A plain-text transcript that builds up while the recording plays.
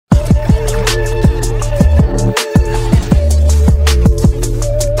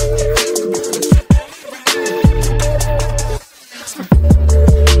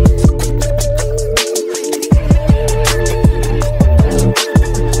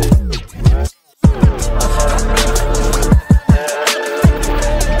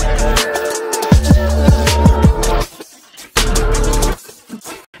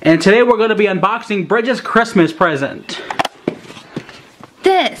And today we're going to be unboxing Bridgette's Christmas present.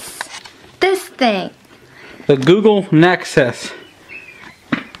 This thing. The Google Nexus.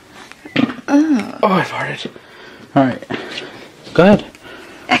 Oh, I farted. Alright. Go ahead.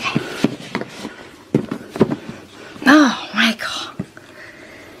 Okay. Oh my god.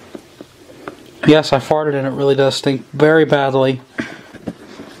 Yes, I farted and it really does stink very badly.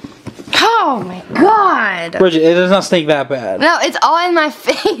 Oh my god. Bridget, it does not stink that bad. No, it's all in my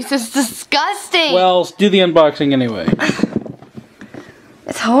face. It's disgusting. Well, do the unboxing anyway.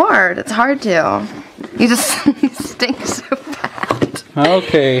 It's hard. It's hard to. You just stink so bad.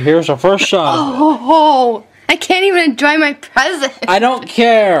 Okay, here's our first shot. Oh, I can't even enjoy my present. I don't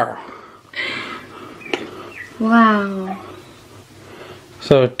care. Wow.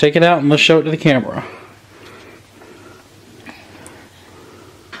 So take it out and let's show it to the camera.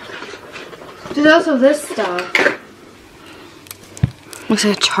 There's also this stuff. Looks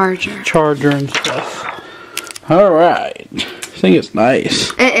like a charger. Charger and stuff. Alright. I think it's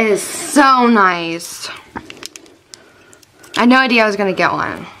nice. It is so nice. I had no idea I was going to get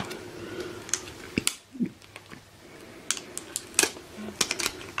one.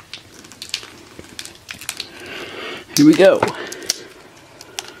 Here we go.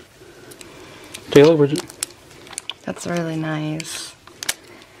 Take a look, Bridget. That's really nice.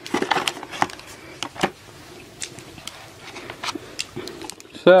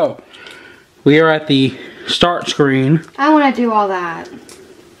 So, we are at the start screen. I want to do all that.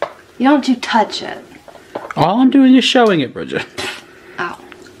 You don't you touch it. All I'm doing is showing it, Bridget. Oh.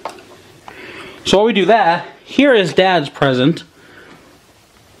 So while we do that, here is Dad's present.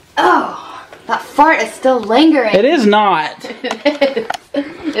 Oh, that fart is still lingering. It is not.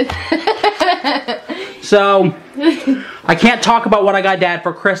 So, I can't talk about what I got Dad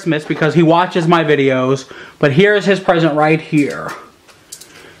for Christmas because he watches my videos, but here's his present right here.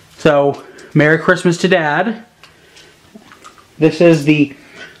 So, Merry Christmas to Dad. This is the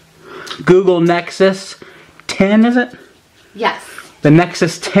Google Nexus 10, is it? Yes. The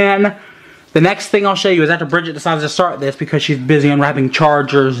Nexus 10. The next thing I'll show you is after Bridget decides to start this because she's busy unwrapping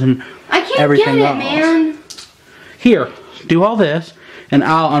chargers and everything else. I can't get it, man. Here, do all this, and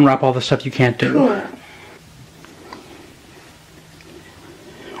I'll unwrap all the stuff you can't do. Cool.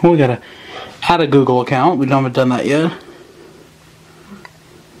 Well, we gotta add a Google account. We haven't done that yet.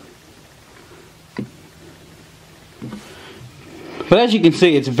 But as you can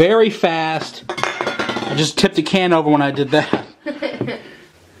see, it's very fast. I just tipped the can over when I did that.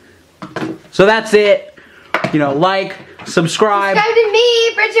 So that's it. You know, like, subscribe. Subscribe to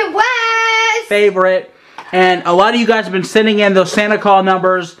me, Bridgette West. Favorite. And a lot of you guys have been sending in those Santa call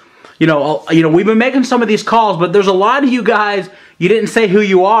numbers. You know, we've been making some of these calls, but there's a lot of you guys, you didn't say who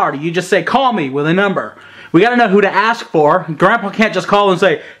you are. You just say, call me with a number. We gotta know who to ask for. Grandpa can't just call and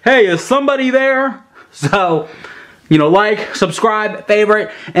say, hey, is somebody there? So, you know, like, subscribe, favorite,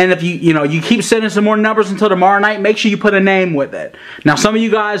 and if you keep sending some more numbers until tomorrow night, make sure you put a name with it. Now, some of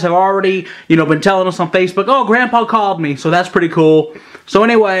you guys have already, been telling us on Facebook, oh, Grandpa called me, so that's pretty cool. So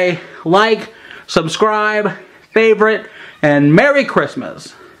anyway, like, subscribe, favorite, and Merry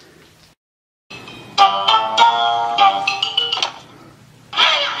Christmas.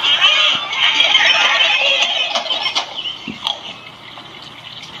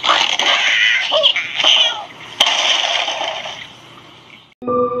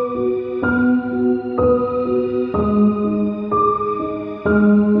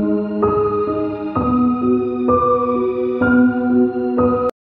 Thank you.